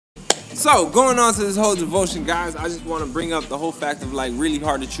So, going on to this whole devotion, guys, I just want to bring up the whole fact of, like, really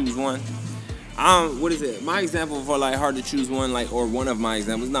hard to choose one. What is it? My example for, like, hard to choose one, like, or one of my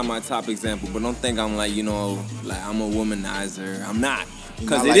examples, not my top example, but don't think I'm, like, like, I'm a womanizer. I'm not.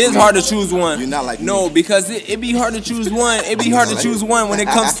 Because it is hard to choose one. You're not like no, me. because it be hard to choose one. It be hard to choose one when it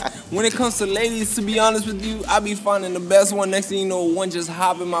comes to ladies. To be honest with you, I be finding the best one. Next thing you know, one just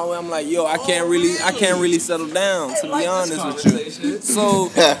hopping my way. I'm like, yo, I can't really settle down. To be honest with you.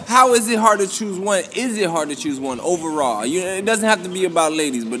 So how is it hard to choose one? Is it hard to choose one overall? It doesn't have to be about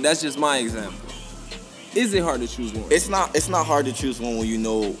ladies, but that's just my example. Is it hard to choose one? It's not hard to choose one when you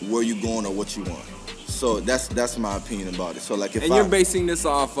know where you're going or what you want. So that's my opinion about it. So like if you're basing this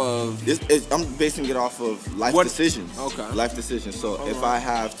off of? I'm basing it off of life decisions. Okay. Life decisions. So if I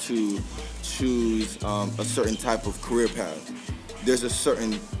have to choose a certain type of career path, there's a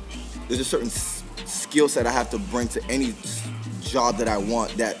certain skill set I have to bring to any job that I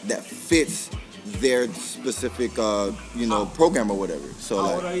want that fits their specific program or whatever. So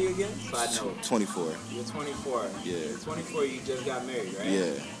how old are you again? So I know. 24. You're 24. Yeah. You're 24. You just got married, right?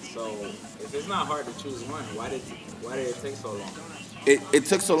 Yeah. So if it's not hard to choose one, why did it take so long? It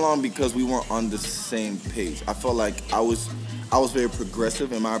took so long because we weren't on the same page. I felt like I was very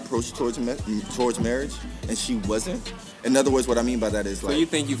progressive in my approach towards marriage, and she wasn't. In other words, what I mean by that is so you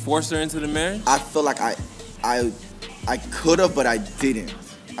think you forced her into the marriage? I feel like I could have, but I didn't.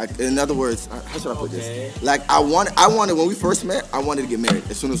 In other words, how should I put this? Like I wanted when we first met, I wanted to get married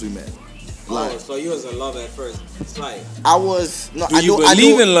as soon as we met. Like, so you was in love at first sight. I was no. I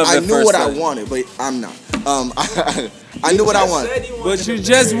knew what I wanted, but I'm not. I knew what I wanted. But you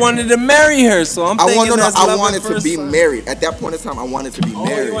just wanted to marry her, so I'm thinking I wanted to be married. At that point in time, I wanted to be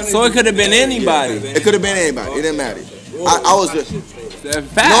married. So it could have been anybody. It could have been anybody. It didn't matter. I was just.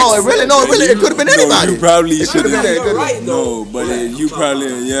 Facts. No, it really, it could have been anybody. No, you probably should have. You're right, though. No, but you probably,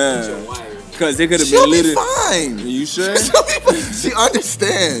 because it could have She'll been be fine. You sure? She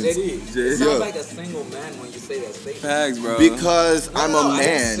understands. It sounds like a single man when you say that statement. Facts, bro. Because I'm a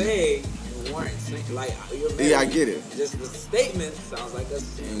man. I didn't say you weren't single. Like, you're married. Yeah, I get it. Just the statement sounds like a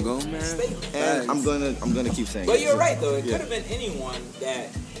single statement. And I'm gonna keep saying it. But you're right, though. It could have been anyone that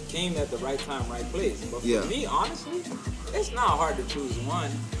came at the right time, right place. But for me, honestly, it's not hard to choose one.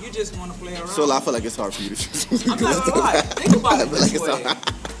 You just want to play around. So I feel like it's hard for you to choose. I'm not gonna lie. Think about it this way.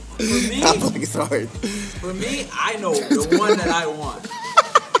 For me, I feel like it's hard. For me, I know the one that I want.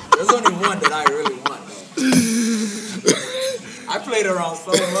 There's only one that I really want, though. I played around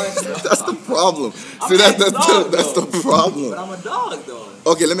so much. That's the problem. See, that's the problem. But I'm a dog, though.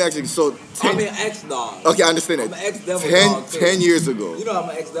 Okay, let me ask you. So, I'm an ex-dog. Okay, I understand that. I'm an ex-devil dog, 10 years ago. You know I'm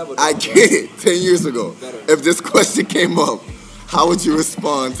an ex-devil dog. I get it. 10 years ago. If this question came up, how would you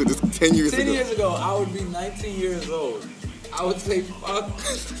respond to this 10 years ago? 10 years ago, I would be 19 years old. I would say fuck.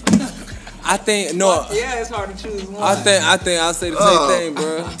 I think no. Yeah, it's hard to choose one. I think I'll say the same thing,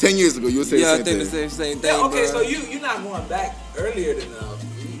 bro. 10 years ago, you would say the same thing. Yeah, I think the same thing. Yeah, okay, bro. so you're not going back earlier than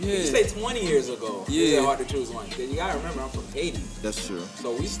you say 20 years ago. Yeah, it's hard to choose one. Because you gotta remember, I'm from Haiti. That's true.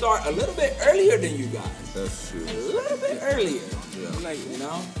 So we start a little bit earlier than you guys. That's true. A little bit earlier. Yeah. Like, you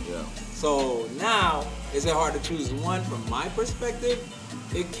know. Yeah. So now, is it hard to choose one from my perspective?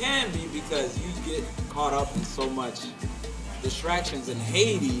 It can be because you get caught up in so much distractions in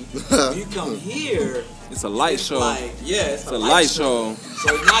Haiti. When you come here, it's a light show. Like, it's a light show.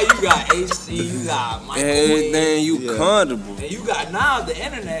 So now you got AC, you got microwave, everything, you comfortable. And you got now the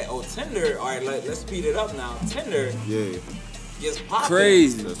internet or Tinder. All right, let's speed it up now. Tinder. Yeah. Gets popping.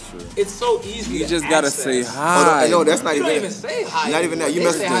 Crazy. That's true. It's so easy. You just gotta say hi. No, that's not you even. Don't even say hi. Not even that. You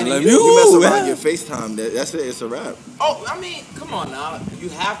mess around your FaceTime. That's it. It's a wrap. Oh, I mean, come on now. You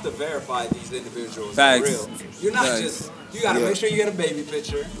have to verify these individuals. Facts. For real. You're not just. You gotta make sure you get a baby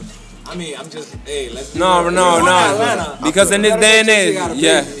picture. I mean, I'm just. Hey, let's. No. Because in this day and age,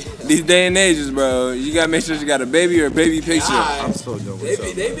 these day and ages, bro, you gotta make sure you got a baby or a baby picture. I'm so done with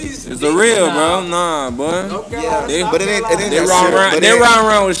it's a real, bro. Nah, boy. Okay, but it ain't they run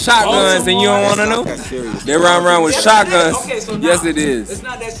around with shotguns and you don't want to know. They run around with shotguns. Okay, so yes, it is. It's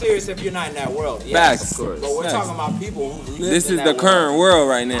not that serious if you're not in that world. Facts. Of course. But we're talking about people who live This in is that the current world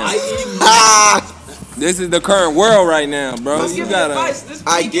right now. This is the current world right now, bro. You gotta.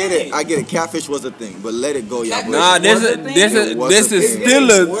 I get it. Catfish was a thing, but let it go, y'all. Nah, this is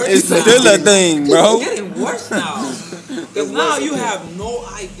still a thing, bro. It's getting worse now. Because now you have no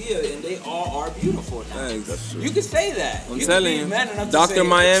idea, and they all are beautiful now. That's true. You can say that. I'm telling you, Dr.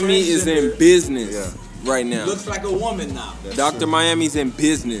 Miami is in business right now. Looks like a woman now. Dr. Miami's in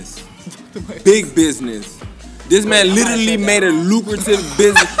business, big business. This man literally made a lucrative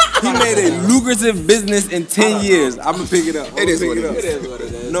business. He made a lucrative business in 10 years. I'm gonna pick it up. It is what it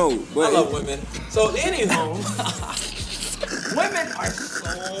is. No, I but love women. So anyhow, women are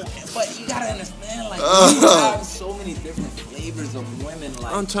so. But you gotta understand, like we have so many different flavors of women.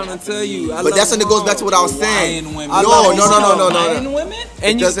 Like I'm trying to tell you, But that's when it goes back to what I was saying. Hawaiian women. No. Hawaiian women.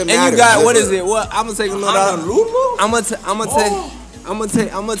 and you doesn't and matter. you got what is it? What I'm gonna take a look out. Honolulu? I'm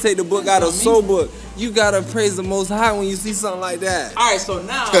gonna take the book out of Soul Book. You gotta praise the Most High when you see something like that. All right, so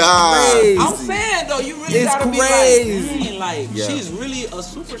now Crazy. I'm saying though, you really It's gotta crazy. be like, Yeah. she's really a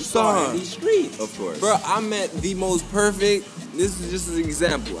superstar in these streets. Of course. Bro, I met the most perfect. This is just an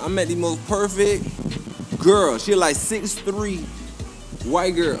example. I met the most perfect girl. She like 6'3",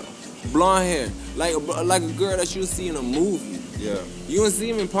 white girl, blonde hair, like a girl that you would see in a movie. Yeah. You wouldn't see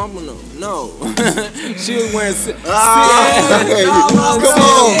him in Pompano. No. She was wearing. Come on,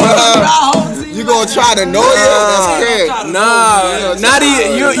 you gonna try to know it? That's crazy. Nah, not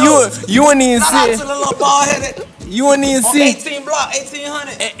even you wouldn't even Shout out see. to the little bald-headed You wouldn't even on see. 18 block,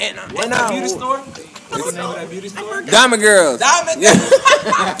 1800. What's that beauty store? What's the name of that beauty store? Diamond Girls. Diamond.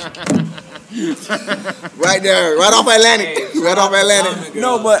 Right there, right off Atlantic. Hey, Right off Atlantic. Diamond Girl.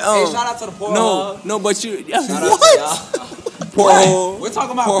 No, but hey, shout out to the poor hub. no, but you. Shout out to What? y'all. Poor. We're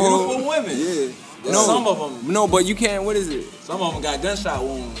talking about Poor. beautiful women. Yeah. There's No. some of them. No, but you can't. What is it? Some of them got gunshot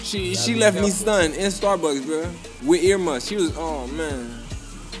wounds. She Gotta be left me careful. stunned in Starbucks, bro, with earmuffs. She was, oh man,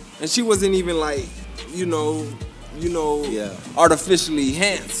 and she wasn't even like, Yeah. artificially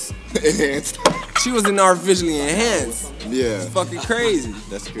enhanced. She wasn't artificially enhanced. Yeah. It's fucking crazy.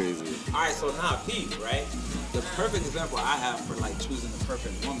 That's crazy. All right, so now Pete, right? The perfect example I have for like choosing the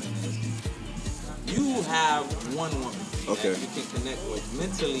perfect woman is you have one woman Okay. that you can connect with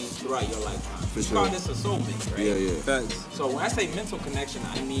mentally throughout your lifetime. For We sure. call this a soulmate, right? Yeah. Facts. So when I say mental connection,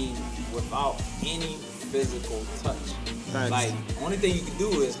 I mean without any physical touch. Facts. Like, only thing you can do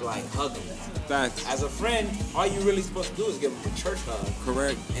is like hug them. Facts. As a friend, all you really supposed to do is give them a church hug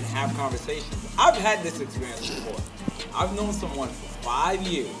Correct. and have conversations. I've had this experience before. I've known someone for 5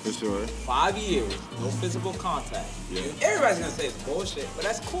 years. For sure. 5 years, no physical contact. Yeah. Everybody's gonna say it's bullshit, but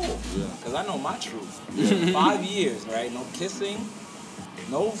that's cool. Yeah. Cause I know my truth. 5 years, right? No kissing,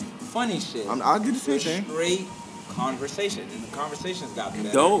 no funny shit. I'll do the same thing. Straight conversation, and the conversations got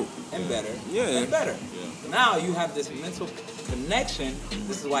better Dope. and better Yeah. and better. Yeah. Now you have this mental connection.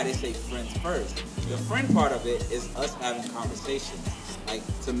 This is why they say friends first. The friend part of it is us having conversations, like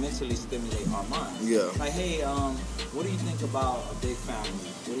to mentally stimulate our minds. Yeah. Like, hey, what do you think about a big family?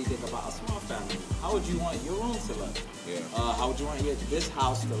 What do you think about a small family? How would you want your room to look? Yeah. How would you want this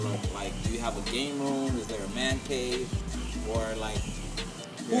house to look? Like, do you have a game room? Is there a man cave? Or like,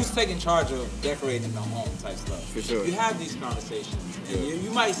 who's taking charge of decorating the home type stuff? For sure. You have these conversations. And Yeah. you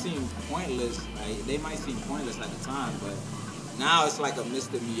might seem pointless. Like, they might seem pointless at the time, but now it's like a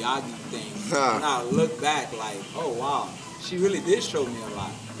Mr. Miyagi thing. Now look back like, oh wow, she really did show me a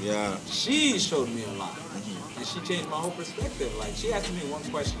lot. Yeah. She showed me a lot. And she changed my whole perspective. Like, she asked me one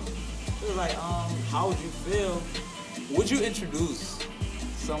question. She was like, how would you feel? Would you introduce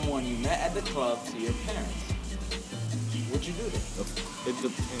someone you met at the club to your parents? Would you do that? It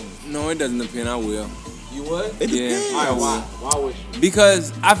depends. No, it doesn't depend. I will. You would? It Yeah. depends. All right, why? Why would you?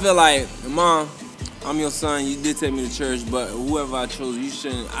 Because I feel like, Mom, I'm your son. You did take me to church, but whoever I chose,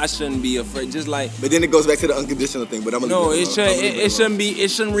 I shouldn't be afraid. Just like, But then it goes back to the unconditional thing. But I'm gonna no, leave it alone. I'm gonna leave shouldn't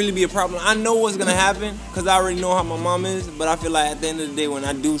it shouldn't really be a problem. I know what's gonna happen because I already know how my mom is. But I feel like at the end of the day, when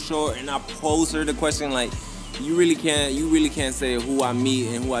I do show her and I pose her the question, like, you really can't say who I meet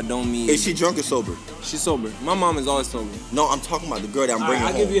and who I don't meet. Is she drunk or sober? She's sober. My mom is always sober. No, I'm talking about the girl that I'm All bringing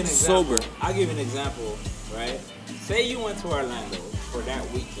right, I'll home. give you an example. Sober. I'll give you an example, right? Say you went to Orlando for that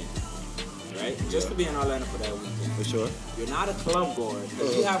weekend, right? Just to be in Orlando for that weekend. For sure. You're not a club goer.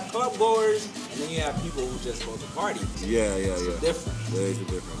 Because you have club goers and then you have people who just go to parties. Yeah. It's a difference. There is a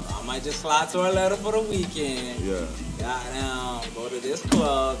difference. I might just slide to Orlando for the weekend. Yeah. Goddamn, go to this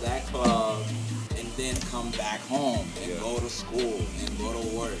club, that club, and then come back home and Yeah. go to school and go to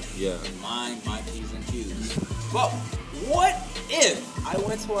work. Yeah. And mind my P's and Q's. But what if I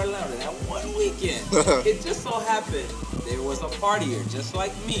went to Orlando that one weekend? It just so happened there was a partier just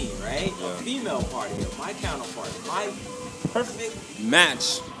like me, right? Yeah. A female partier, my counterpart, my perfect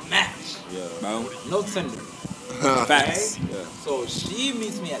Match, match. Yeah. bro. No Tinder. Facts. Okay? Yeah. So she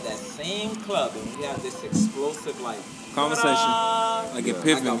meets me at that same club and we have this explosive like Conversation. ta-da, Like like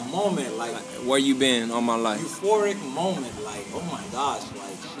epiphany. a moment, like Where you been all my life? euphoric moment, like oh my gosh,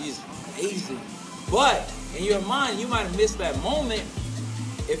 like she's amazing. But in your mind, you might have missed that moment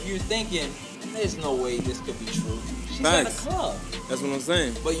if you're thinking, there's no way this could be true. She's at Facts. a club, That's what I'm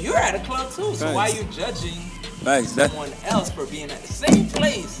saying. but you're at a club too. So Facts. why are you judging Facts. That. someone else for being at the same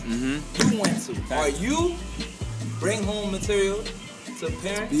place Mhm. you went to? Or you bring home material to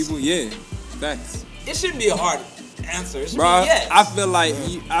parents? People, yeah, facts. It shouldn't be a hard answer. It should Bro, be yes. I feel like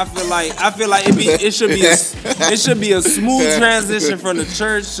it should be a smooth transition from the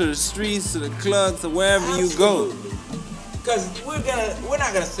church to the streets to the club to wherever you go. Because we're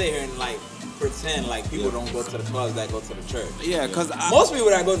not gonna sit here and like pretend like people don't go to the clubs that go to the church. Yeah, because most people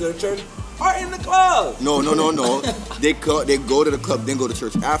that go to the church are in the clubs. No. They go to the club, then go to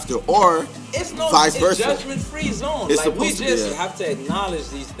church after, or It's vice versa. judgment-free zone. It's Like we supposed to just be, yeah. have to acknowledge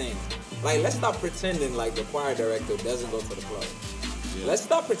these things. Like let's stop pretending like the choir director doesn't go to the club. Yeah. Let's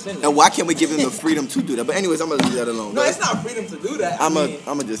stop pretending. And why can't we give them the freedom to do that? But anyways, I'm gonna leave that alone. No, it's not freedom to do that. I'm gonna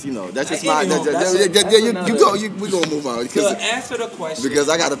just, that's just Like, my. We gonna move on To answer the question. because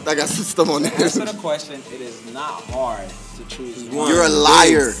I got some stuff on To answer there. the question, it is not hard to choose one. You're a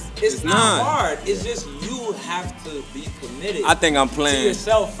liar. It's not hard. It's just you have to be committed. I think I'm to playing.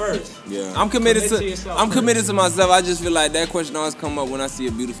 yourself first. Yeah. I'm committed Commit to to yourself I'm first. committed to myself. I just feel like that question always come up when I see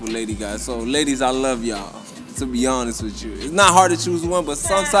a beautiful lady, guys. So ladies, I love y'all. To be honest with you, it's not hard to choose one, but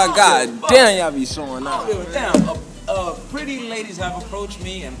sometimes, God damn, y'all be showing I out. don't give a damn. Pretty ladies have approached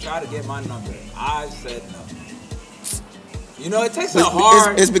me and tried to get my number. I said no. It takes a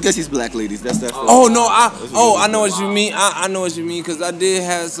hard. It's because he's black, ladies. That's Oh no, I know what you mean. I know what you mean because I did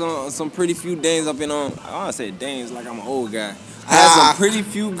have some pretty few dames up in I say dames like I'm an old guy. I had some pretty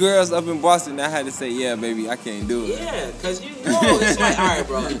few girls up in Boston that I had to say, yeah, baby, I can't do it. Yeah, because it's like, all right,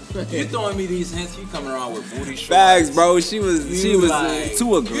 bro, you throwing me these hints, you coming around with booty shorts. Facts, bro. She was like,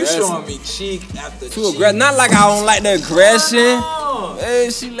 too aggressive. You showing me cheek after Too cheek. aggressive. Not like I don't like the aggression. No. Hey,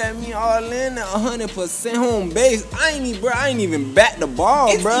 she let me all in at 100% home base. I ain't even bat the ball,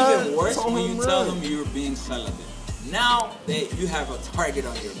 It's bro. even worse It's when home you tell run. them you're being celibate. Now that you have a target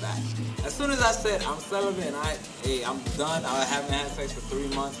on your back. As soon as I said I'm celibate and I'm done, I haven't had sex for 3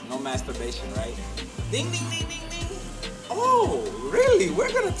 months, no masturbation, right? Ding, ding, ding, ding, ding. Oh, really?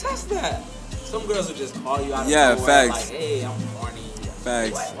 We're gonna test that. Some girls will just call you out of nowhere, facts. like, hey, I'm horny.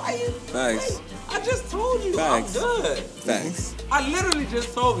 Facts. Why you? Facts. Wait, I just told you, Facts. I'm good. Facts. I literally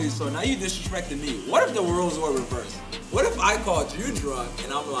just told you, so now you disrespecting me. What if the roles were reversed? What if I called you drunk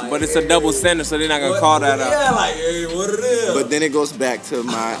and I'm like, But it's a double standard, so they're not gonna what- call that out. Yeah, like, hey, what it is? But then it goes back to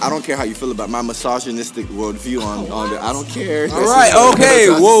I don't care how you feel about my misogynistic worldview on the. I don't care. All right, okay,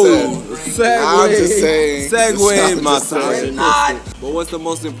 whoa. I'm just saying. Segue, my I'm just saying. son. But what's the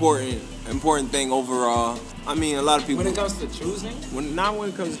most important thing overall? I mean, a lot of people. When it comes to choosing, when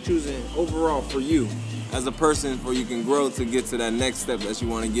it comes to choosing overall for you as a person, for you can grow to get to that next step that you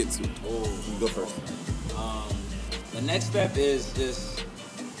want to get to. You go first. the next step is just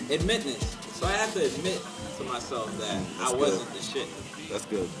admittance. So I have to admit to myself that I wasn't the shit. That's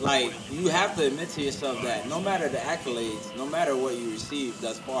good. Like, you have to admit to yourself that no matter the accolades, no matter what you receive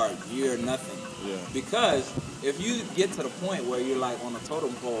thus far, you're nothing. Yeah. Because if you get to the point where you're like on a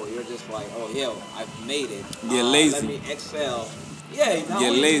totem pole, you're just like, oh, hell, I've made it. Get lazy. Let me excel. Yeah, not Get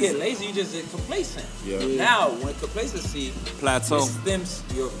only lazy. you get lazy, you just get complacent. Yeah. Now, when complacency Plateau. it stems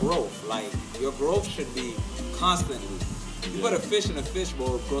your growth. Like, your growth should be constantly. You put a fish in a fish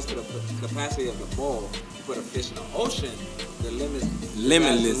bowl, it grows to the capacity of the bowl. You put a fish in the ocean,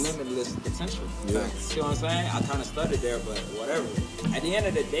 limitless potential. Yeah. See what I'm saying? I kind of stuttered there, but whatever. At the end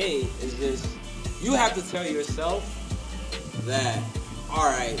of the day, it's just, you have to tell yourself that, all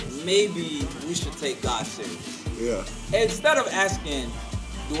right, maybe we should take God serious. Yeah. Instead of asking,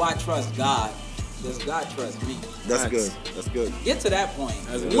 do I trust God? Does God trust me? That's Facts. good. That's good. Get to that point.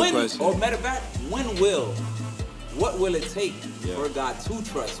 That's a good question. Or matter of fact, what will it take for God to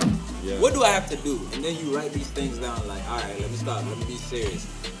trust me? Yeah. What do I have to do? And then you write these things down like, all right, let me stop. Let me be serious.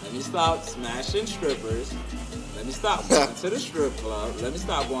 Let me stop smashing strippers. Let me stop going to the strip club. Let me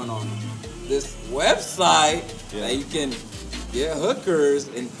stop going on this website that you can get hookers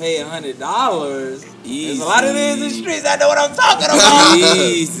and pay $100. There's a lot of niggas in the streets that know what I'm talking about.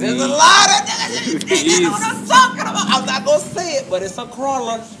 Easy. There's a lot of niggas in the streets that know what I'm talking about. I'm not gonna say it, but it's a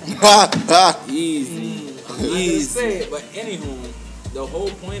crawler. Easy. I'm not gonna say it, but anywho, the whole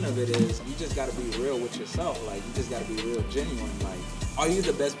point of it is you just gotta be real with yourself. Like, you just gotta be real, genuine. Like, are you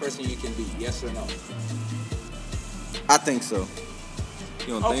the best person you can be? Yes or no? I think so.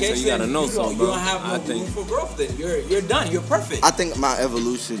 You don't think so? You gotta know something, You bro. don't have no I room think. for growth. Then you're done. You're perfect. I think my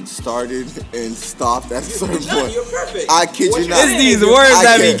evolution started and stopped at a You're certain done. point. You're perfect. I kid What you you're not. It's saying these is you're- words I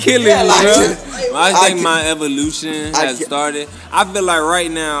that be can't- killing Yeah, me, like, bro. just- I I think can't- my evolution I has can't- started. I feel like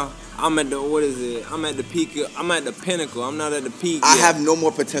right now I'm at the I'm at the peak. I'm at the pinnacle. I'm not at the peak. I yet. have no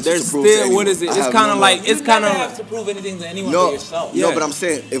more potential There's to prove to still anyone. what is it? I It's have kind no of more- like You it's kind never of have to prove anything to anyone No, but yourself. Yeah. no, but I'm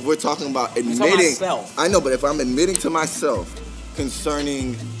saying if we're talking about talking admitting, about self. I know, but if I'm admitting to myself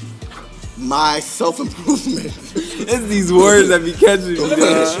concerning my self-improvement. It's these words that be catching Let me.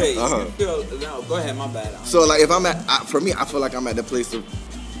 me get it straight. Uh-huh. You feel, no, go ahead, my bad. So like if I'm for me, I feel like I'm at the place of,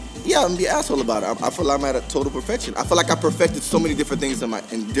 yeah, I'm gonna be an asshole about it. I feel like I'm at a total perfection. I feel like I perfected so many different things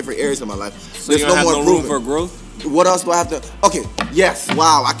in different areas of my life. So you don't have no room for growth? What else do I have to? Okay, yes,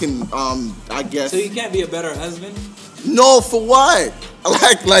 wow, I can. I guess. So you can't be a better husband? No, for what?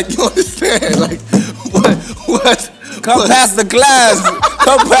 Like you understand? Like what? Come past the glass.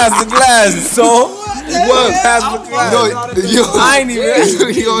 Come past the glass. So What? past the glass. No, I ain't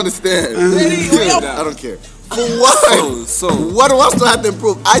even. you don't understand. I don't care. For what? So What else do I have to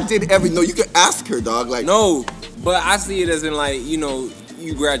improve? I did every. No, you can ask her, dog. Like no, but I see it as in like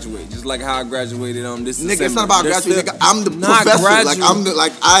you graduate just like how I graduated this nigga, December. it's not about There's graduating. still- Nigga, I'm the not professor. Like graduate. I'm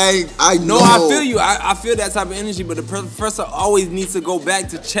the I know. No, I feel you. I feel that type of energy, but the professor always needs to go back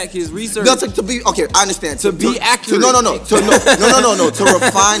to check his research. No, to be okay. I understand. To be accurate. No. To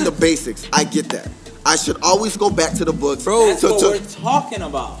refine the basics. I get that. I should always go back to the books, Bro, That's what we're talking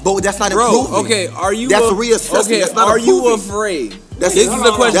about. But that's not Bro, improving. okay, are you That's reassessment. Okay, That's not are you improving. afraid? That's- This no, is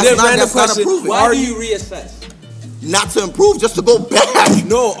no, a question. that's not- Random that's not question. improving. Why Are do you you reassess? Not to improve, just to go back.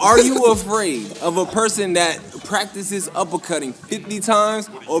 No, are you afraid of a person that practices uppercutting 50 times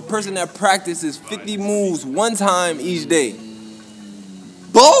or a person that practices 50 moves one time each day?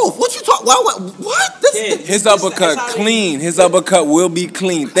 Both. What you talk? What? This, Kid, His it's uppercut how they- clean. His uppercut will be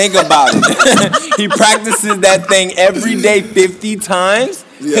clean. Think about it. He practices that thing every day 50 times.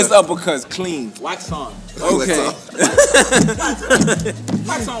 Yeah. His uppercut's clean. Wax on. Okay.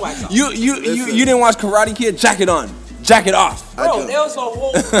 Wax on, wax on. You didn't watch Karate Kid? Jack it on. Jack it off. Bro, there was a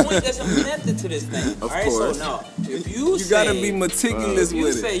whole point that's connected to this thing. Of Alright, course. so no. If you You gotta be meticulous if you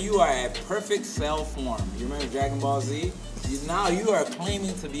with say it. you are at perfect cell form, you remember Dragon Ball Z? Now you are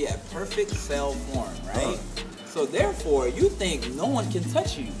claiming to be at perfect cell form, right? So therefore, you think no one can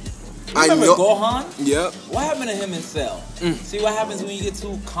touch you. You remember Gohan? Yep. What happened to him in Cell? See what happens when you get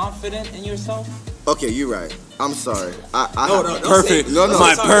too confident in yourself? Okay, you're right. I'm sorry. No, have- don't Perfect. say- No, no.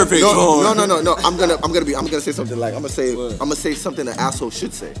 My Sorry. perfect form. No. I'm gonna say something like I'm What? gonna say something an asshole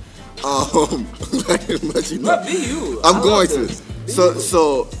should say. Like, but you know. But be you. I'm I going love to. this. Be So you.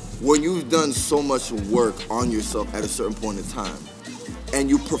 so when you've done so much work on yourself at a certain point in time, and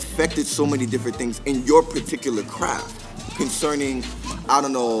you perfected so many different things in your particular craft concerning, I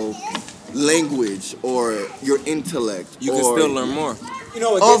don't know, language or your intellect. You can or- still learn more. You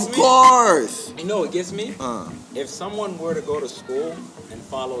know what gets Of me? course. You know what gets me? Uh. If someone were to go to school and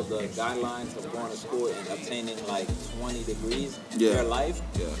follow the guidelines of going to school and obtaining like 20 degrees in Yeah. their life,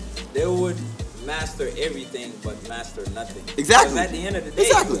 Yeah. they would master everything but master nothing. Exactly. Because at the end of the day,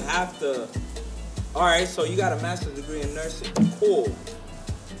 Exactly. you have to. All right, so you got a master's degree in nursing. Cool.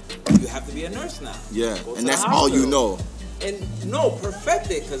 You have to be a nurse now. Yeah. Go to And the that's all you hospital. know. And no, perfect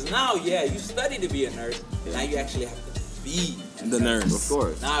it, because now, yeah, you study to be a nurse. Now you actually have to be The nurse. Of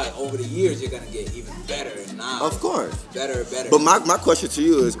course. Now, over the years, you're gonna get even better. And now, Of course. better. But my question to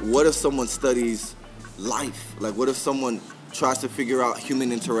you is, what if someone studies life? Like, what if someone tries to figure out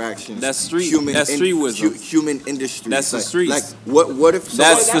human interactions? That's street wisdom. Human industry. That's the like, streets. Like, what if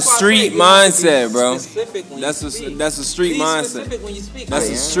someone... That's the why I say street you have to be mindset, bro. specific when That's you a speak. that's a street Be mindset. specific when you speak. That's I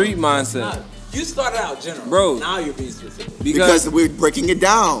a am. street Now, mindset. you started out general, Bro. Now you're being specific. because we're breaking it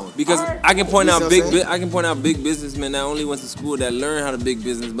down. Because Alright. I can point You out see what I'm saying? I can point out big businessmen that only went to school that learn how to big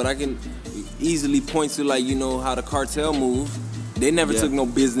business, but I can easily point to like how the cartel move. They never Yeah. took no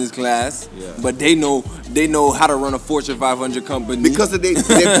business class, Yeah. but they know how to run a Fortune 500 company. Because they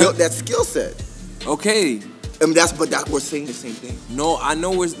built that skill set. okay, And but we're saying the same thing. no, I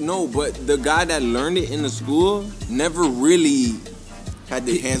know but the guy that learned it in the school never really Had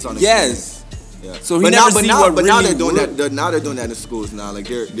their hands on it. yes. Yeah. So he never see what but now really they're doing worked. that. Now they're doing that in schools now. Like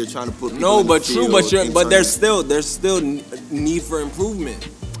they're trying to put people No, in but the true, field, but there's interning. still need for improvement.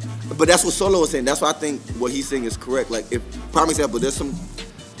 But that's what Solo was saying. That's why I think what he's saying is correct. Like, if prime example, there's some.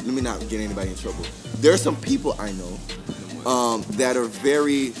 Let me not get anybody in trouble. There are some people I know that are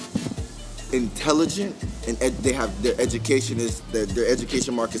very intelligent and they have their education is their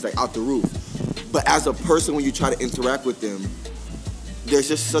education mark is like out the roof. But as a person, when you try to interact with them, there's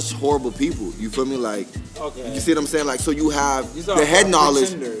just such horrible people. You feel me? Like, Okay. you see what I'm saying? Like, so you have These are the head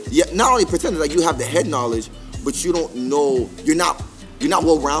knowledge. pretenders. Yeah, not only pretenders. Like, you have the head knowledge, but you don't know. You're not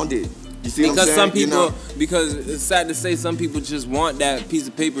well-rounded. You see what I'm Because saying? some people, You're not- because it's sad to say, some people just want that piece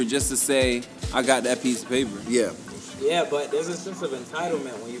of paper just to say, I got that piece of paper. yeah. Yeah, but there's a sense of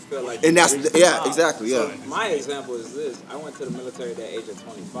entitlement when you feel like. And you've that's reached the- the yeah, top. exactly, yeah. So my example is this: I went to the military at the age of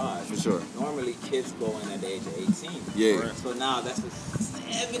 25. For sure. Normally, kids go in at the age of 18. Yeah. So now that's a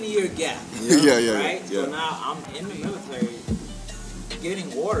 7-year gap. Yeah, yeah, Right. yeah. So now I'm in the military,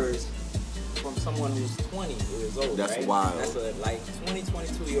 getting orders from someone who's 20 years old, That's right? wild. That's a like 20,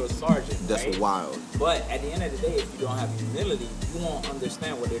 22-year-old sergeant, That's right? wild. But at the end of the day, if you don't have humility, you won't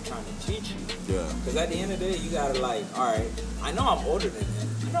understand what they're trying to teach you. Yeah. Because at the end of the day, you gotta like, all right, I know I'm older than him.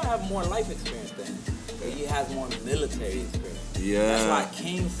 I know I have more life experience than him. But he has more military experience. Yeah. That's what I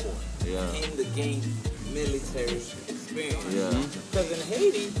came for. Yeah. I came to gain military experience. Yeah. Because in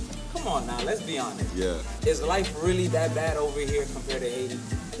Haiti, come on now, let's be honest. Yeah. Is life really that bad over here compared to Haiti?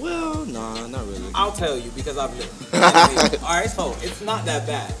 Well, nah, not really. I'll tell you because I've lived. Anyway, all right, so it's not that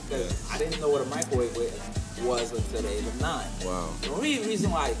bad because I didn't know what a microwave was until the age of 9. Wow. The only reason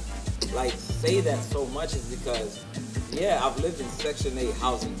why I like say that so much is because I've lived in Section 8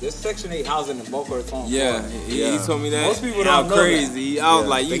 housing. There's Section 8 housing in Boca Raton. Yeah, he told me that. Most people don't know crazy. I was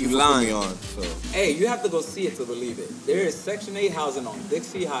like, Thank you for lying. putting me on, so. Hey, you have to go see it to believe it. There is Section 8 housing on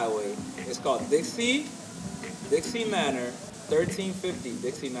Dixie Highway. It's called Dixie Manor, 1350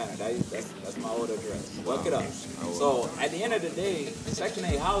 Dixie Manor. That's my old address. Look it up. So at the end of the day, Section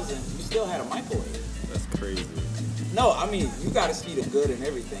 8 housing, you still had a microwave. That's crazy. No, I mean, you gotta see the good in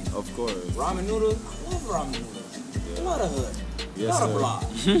everything. Of course. Ramen noodles, I love ramen noodles. Yeah. What a hood. Yes, What a sir. block.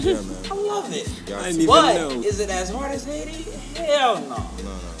 Yeah, man. I love it. Got I you. didn't even But know. is it as hard as Haiti? Hell no.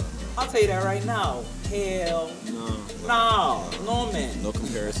 No. I'll tell you that right now. Hell no, man. No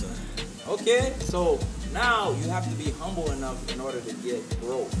comparison. Okay, so now you have to be humble enough in order to get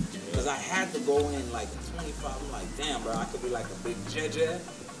growth. Because I had to go in like 25. I'm like, damn, bro, I could be like a big jeje,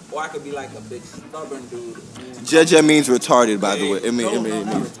 or I could be like a big stubborn dude. Jeje means retarded, by the way. It means. No,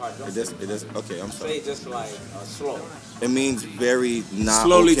 not retarded. Don't say It does. Okay, I'm sorry. Say just like slow. It means very not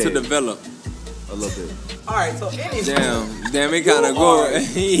Slowly okay. to develop. A little bit. All right, so anyway. Damn, it kind of go.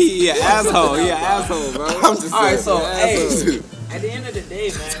 He an asshole. He an asshole, bro. I'm just All right, saying. so hey, at the end of the day,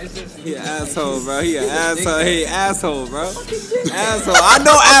 man, it's just He an asshole, bro. He an asshole. He an asshole, bro. Asshole. I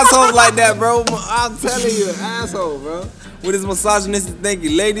know assholes like that, bro. I'm telling you, asshole, bro. With his misogynistic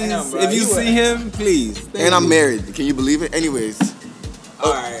thinking, ladies, Damn, bro, if you you see him, please. Thank And I'm you. married. Can you believe it? Anyways.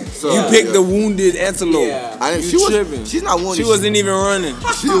 all right. So You picked the wounded antelope. Yeah. I didn't. You She was. tripping. She's not wounded. She wasn't even running.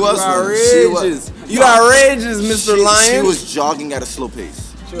 She was. You running. She outrageous. was. You outrageous, Mr. Lion. She was jogging at a slow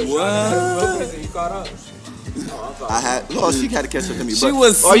pace. She was What? trying to you caught up. Oh, I'm sorry. No, she had to catch up to me. She but,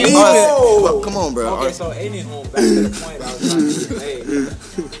 was are you, sleeping. well, come on, bro. Okay, so anywho, back to the point I was trying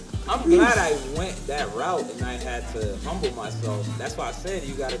to make. I'm glad I went that route and I had to humble myself. That's why I said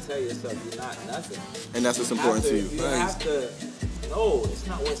you got to tell yourself you're not nothing. And that's what's important to you. You have to. No, it's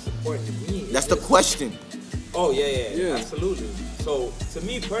not what's important to me. That's the question. Oh yeah, Yeah. absolutely. So to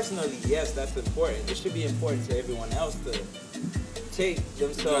me personally, yes, that's important. It should be important to everyone else to take You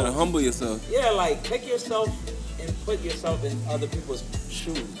themselves. gotta humble yourself. Yeah, like take yourself and put yourself in other people's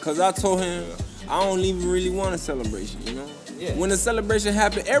shoes. Cause I told him I don't even really want a celebration, you know? Yeah. When the celebration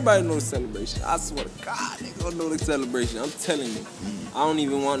happen, everybody know the celebration. I swear to God, they gonna know the celebration. I'm telling you. I don't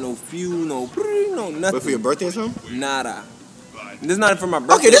even want no fuel, no nothing. But for your birthday or something? Nada. This is not for my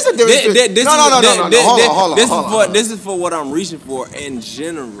birthday. Okay, this is a different. Hold on. This is for what I'm reaching for in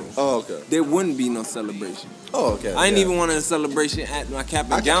general. Oh, okay. There wouldn't be no celebration. Oh, okay. I ain't yeah. even want a celebration at my cap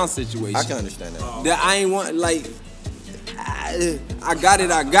I and can- gown situation. I can understand that. That I ain't want like. I got it.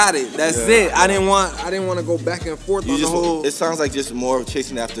 That's Yeah. it. I didn't want to go back and forth You on the just, whole. it sounds like just more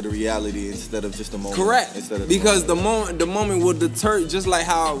chasing after the reality instead of just the moment. Correct. Instead of Because the moment. the moment will deter. Just like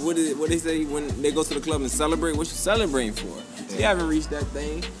how what they say when they go to the club and celebrate. What you celebrating for? You haven't reached that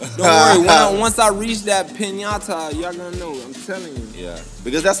thing. Don't worry. Once I reach that pinata, y'all gonna know. I'm telling you. Yeah,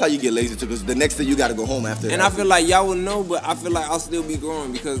 because that's how you get lazy too. Because the next day you got to go home after. And I feel like y'all will know, but I feel like I'll still be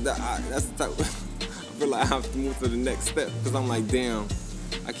growing because that's the type. I feel like I have to move to the next step because I'm like, damn,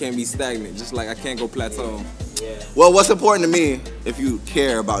 I can't be stagnant. Just like I can't go plateau. Yeah. Well, what's important to me, if you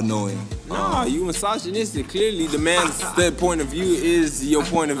care about knowing. Nah, you misogynistic. Clearly, the man's point of view is your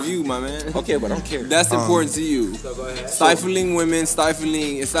point of view, my man. Okay, but I don't care. That's important to you. So go ahead. Stifling women,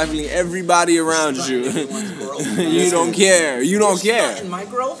 stifling everybody around you. You don't care. You don't care. In my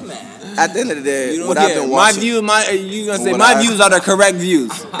growth, man. At the end of the day, You don't what care. I've been watching. You gonna say What my I- views are the correct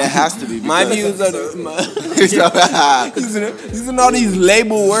views. It has to be. My because- views are using all these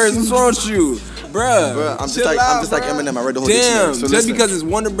label words. What's wrong with you, bruh? Bruh, I'm just chill like out, like bruh. Eminem. I read the whole Damn, dictionary. So just listen. because it's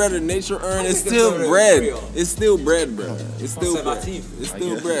Wonder Bread and Nature Earned, it's think still conservative bread. is real. It's still bread, bro. It's still bread. Conservative. It's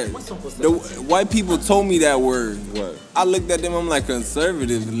still bread. What's up with The conservative? white people told me that word. What? I looked at them. I'm like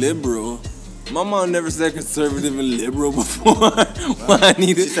conservative, liberal. My mom never said conservative and liberal before. Why I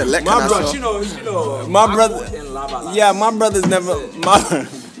needed. She said, "Let my can I bro- show?" You know. My Aqua brother- and lavalas. Yeah, my brother's never. My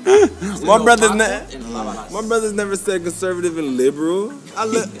brother's my brother's never said conservative and liberal.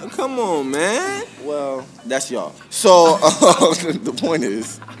 Come on, man. Well, that's y'all. So the point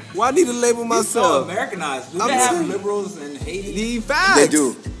is, Why I need to label He's so myself? Americanized. Do I'm they have saying- liberals in Haiti? The facts. They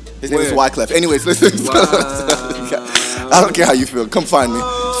do. His name is Where? Wyclef. Anyways, listen. I don't care how you feel. Come find me.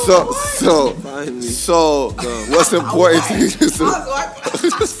 Find me. What's important to you? Alright,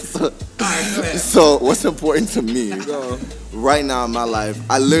 go ahead. So what's important to me Go. right now in my life?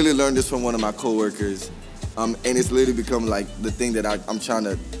 I literally learned this from one of my coworkers, and it's literally become like the thing that I'm trying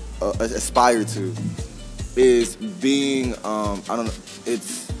to aspire to is being I don't know.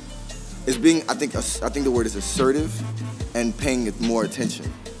 It's being I think the word is assertive and paying more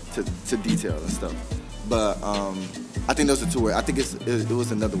attention to detail and stuff. But I think those are two words. I think it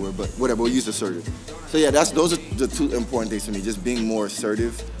was another word, but whatever. We'll use assertive. So yeah, those are the two important things to me. Just being more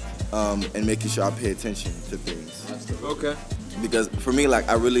assertive and making sure I pay attention to things. Okay. Because for me, like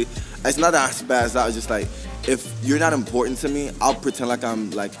it's not that I spaz out. It's just like if you're not important to me, I'll pretend like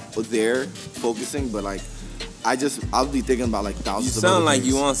I'm like there focusing, but like I'll be thinking about like You thousands of sound other like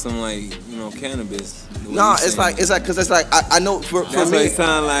things. you want some cannabis. No, it's like I know for That's what me. it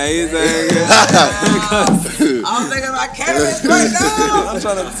sound like. He's like, I'm thinking about cannabis right now. I'm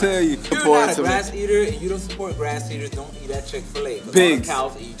trying to tell you. If you're not a grass eater and you don't support grass eaters, don't eat at Chick-fil-A. Because all the Pigs.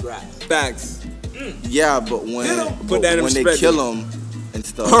 cows eat grass. Facts. Yeah, but when Put that in when they perspective. kill them and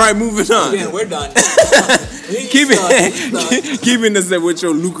stuff. All right, moving on. Again, we're done. Keeping this with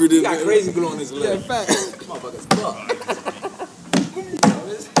your lucrative. You got crazy glue on his lip. Facts. Motherfucker's fuck.